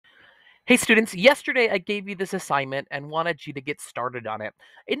Hey students, yesterday I gave you this assignment and wanted you to get started on it.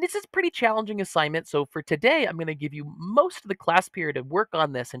 And this is a pretty challenging assignment, so for today I'm going to give you most of the class period to work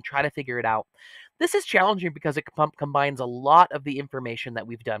on this and try to figure it out. This is challenging because it combines a lot of the information that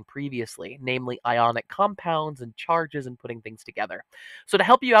we've done previously, namely ionic compounds and charges and putting things together. So to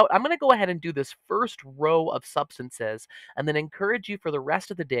help you out, I'm going to go ahead and do this first row of substances and then encourage you for the rest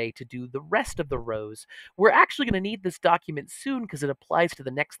of the day to do the rest of the rows. We're actually going to need this document soon because it applies to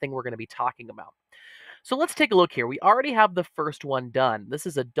the next thing we're going to be talking about. So let's take a look here. We already have the first one done. This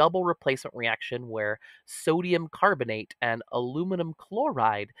is a double replacement reaction where sodium carbonate and aluminum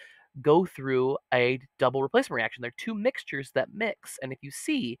chloride go through a double replacement reaction. They're two mixtures that mix. And if you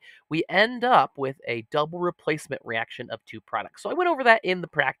see, we end up with a double replacement reaction of two products. So I went over that in the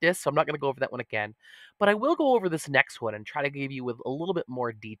practice, so I'm not going to go over that one again. But I will go over this next one and try to give you with a little bit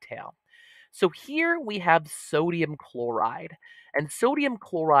more detail. So here we have sodium chloride, and sodium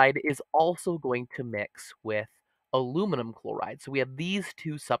chloride is also going to mix with aluminum chloride. So we have these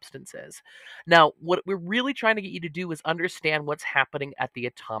two substances. Now, what we're really trying to get you to do is understand what's happening at the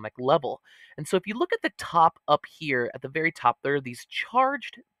atomic level. And so if you look at the top up here, at the very top, there are these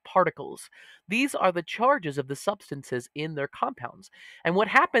charged particles. These are the charges of the substances in their compounds. And what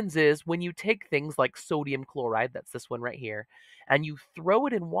happens is when you take things like sodium chloride, that's this one right here, and you throw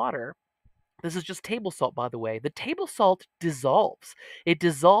it in water, this is just table salt, by the way. The table salt dissolves. It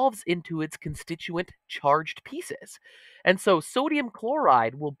dissolves into its constituent charged pieces. And so sodium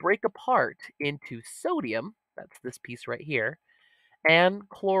chloride will break apart into sodium, that's this piece right here, and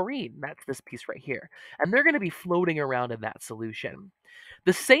chlorine, that's this piece right here. And they're going to be floating around in that solution.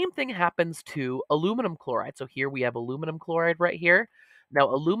 The same thing happens to aluminum chloride. So here we have aluminum chloride right here. Now,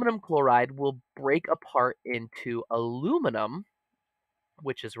 aluminum chloride will break apart into aluminum,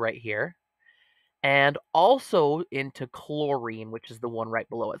 which is right here, and also into chlorine, which is the one right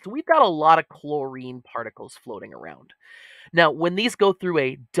below it. So we've got a lot of chlorine particles floating around. Now, when these go through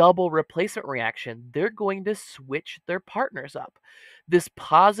a double replacement reaction, they're going to switch their partners up. This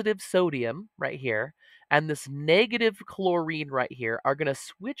positive sodium right here and this negative chlorine right here are going to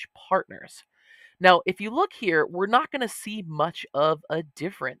switch partners. Now, if you look here, we're not going to see much of a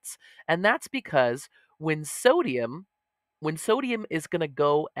difference. And that's because when sodium when sodium is going to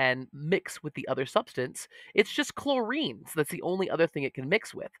go and mix with the other substance, it's just chlorine. So that's the only other thing it can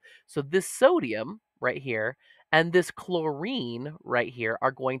mix with. So this sodium right here and this chlorine right here are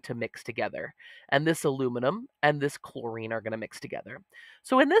going to mix together. And this aluminum and this chlorine are going to mix together.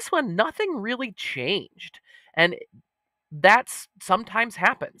 So in this one, nothing really changed. And that's sometimes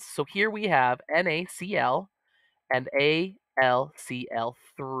happens. So here we have NaCl and AlCl3.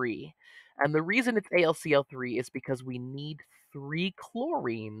 And the reason it's AlCl3 is because we need three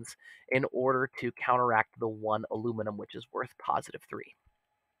chlorines in order to counteract the one aluminum, which is worth positive 3.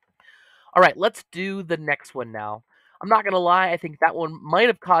 All right, let's do the next one now. I'm not going to lie, I think that one might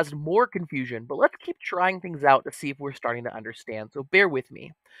have caused more confusion, but let's keep trying things out to see if we're starting to understand. So bear with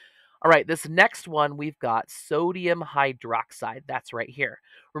me. All right, this next one, we've got sodium hydroxide. That's right here.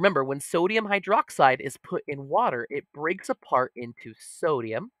 Remember, when sodium hydroxide is put in water, it breaks apart into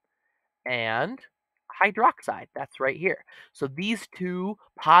sodium and hydroxide. That's right here. So these two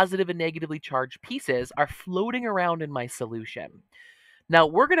positive and negatively charged pieces are floating around in my solution. Now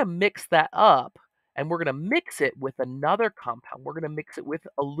we're going to mix that up and we're going to mix it with another compound. We're going to mix it with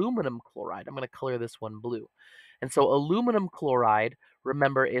aluminum chloride. I'm going to color this one blue. And so aluminum chloride,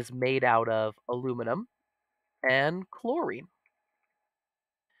 remember, is made out of aluminum and chlorine.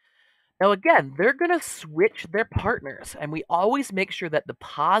 Now, again, they're going to switch their partners, and we always make sure that the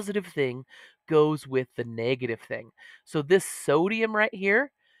positive thing goes with the negative thing. So, this sodium right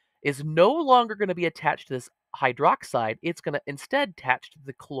here is no longer going to be attached to this hydroxide, it's going to instead attach to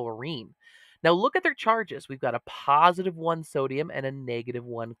the chlorine. Now, look at their charges. We've got a positive 1 sodium and a negative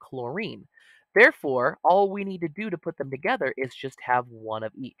 1 chlorine. Therefore, all we need to do to put them together is just have one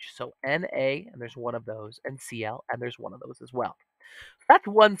of each. So, Na, and there's one of those, and Cl, and there's one of those as well. That's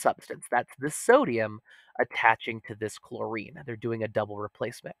one substance. That's the sodium attaching to this chlorine. They're doing a double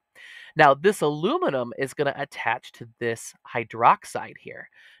replacement. Now, this aluminum is going to attach to this hydroxide here.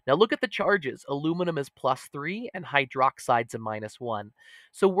 Now, look at the charges. Aluminum is +3 and hydroxide's a -1.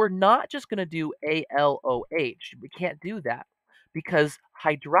 So we're not just going to do AlOH. We can't do that because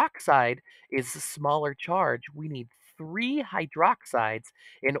hydroxide is a smaller charge. We need 3 hydroxides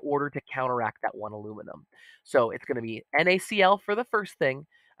in order to counteract that one aluminum. So it's going to be NaCl for the first thing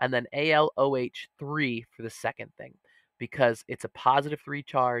and then AlOH3 for the second thing. Because it's a +3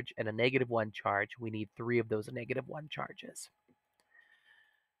 charge and a -1 charge, we need 3 of those -1 charges.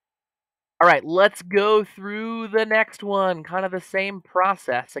 All right, let's go through the next one. Kind of the same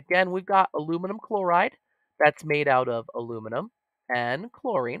process. Again, we've got aluminum chloride that's made out of aluminum and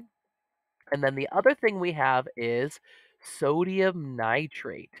chlorine. And then the other thing we have is sodium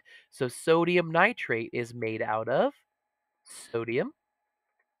nitrate. So sodium nitrate is made out of sodium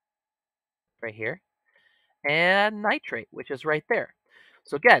right here and nitrate, which is right there.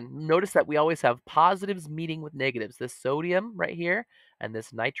 So again, notice that we always have positives meeting with negatives. This sodium right here and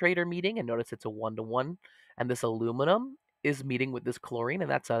this nitrate are meeting, and notice it's a 1-to-1. And this aluminum is meeting with this chlorine, and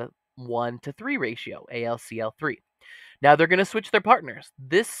that's a 1-to-3 ratio, AlCl3. Now they're going to switch their partners.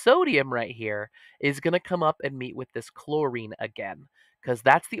 This sodium right here is going to come up and meet with this chlorine again, because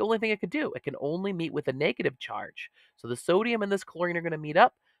that's the only thing it could do. It can only meet with a negative charge. So the sodium and this chlorine are going to meet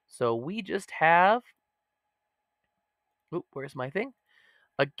up. So we just have, oop, where's my thing?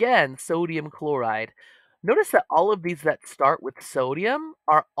 Again, sodium chloride. Notice that all of these that start with sodium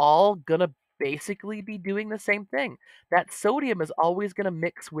are all gonna basically be doing the same thing. That sodium is always gonna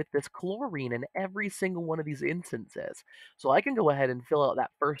mix with this chlorine in every single one of these instances. So I can go ahead and fill out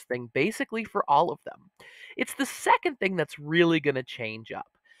that first thing basically for all of them. It's the second thing that's really gonna change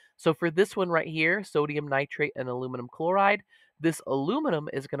up. So for this one right here, sodium nitrate and aluminum chloride, this aluminum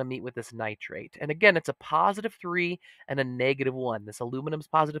is going to meet with this nitrate. And again, it's a +3 and a -1. This aluminum's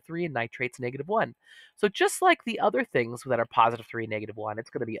 +3 and nitrate's -1. So just like the other things that are +3 and -1, it's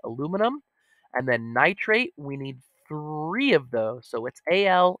going to be aluminum and then nitrate. We need 3 of those. So it's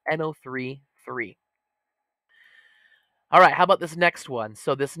AlNO3 3. All right, how about this next one?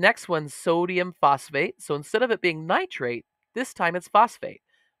 So this next one's sodium phosphate. So instead of it being nitrate, this time it's phosphate.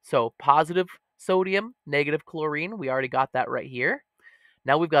 So positive sodium, negative chlorine. We already got that right here.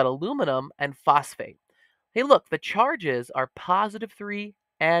 Now we've got aluminum and phosphate. Hey, look, the charges are +3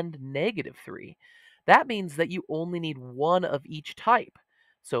 and -3. That means that you only need one of each type.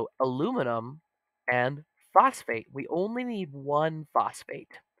 So aluminum and phosphate. We only need one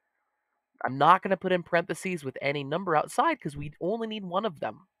phosphate. I'm not going to put in parentheses with any number outside because we only need one of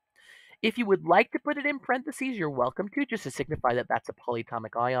them. If you would like to put it in parentheses, you're welcome to, just to signify that that's a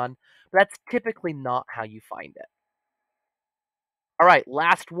polyatomic ion, but that's typically not how you find it. All right,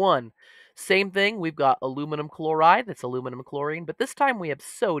 last one. Same thing, we've got aluminum chloride, that's aluminum chlorine, but this time we have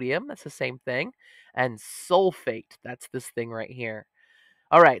sodium, that's the same thing, and sulfate, that's this thing right here.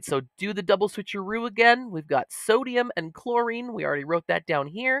 All right, so do the double switcheroo again. We've got sodium and chlorine. We already wrote that down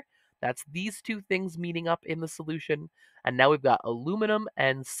here. That's these two things meeting up in the solution. And now we've got aluminum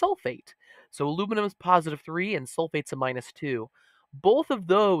and sulfate. So aluminum is +3 and sulfate's a -2. Both of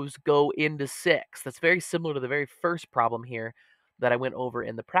those go into 6. That's very similar to the very first problem here that I went over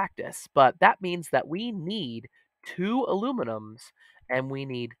in the practice. But that means that we need 2 aluminums and we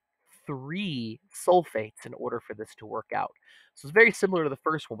need 3 sulfates in order for this to work out. So it's very similar to the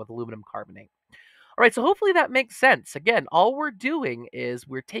first one with aluminum carbonate. All right, so hopefully that makes sense. Again, all we're doing is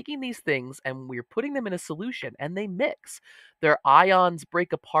we're taking these things and we're putting them in a solution and they mix. Their ions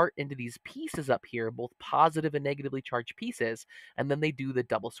break apart into these pieces up here, both positive and negatively charged pieces, and then they do the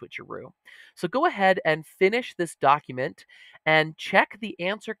double switcheroo. So go ahead and finish this document and check the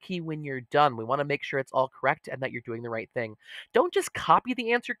answer key when you're done. We want to make sure it's all correct and that you're doing the right thing. Don't just copy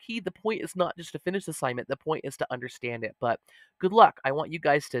the answer key. The point is not just to finish the assignment, the point is to understand it. But good luck. I want you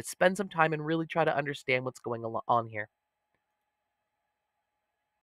guys to spend some time and really try to understand what's going on here.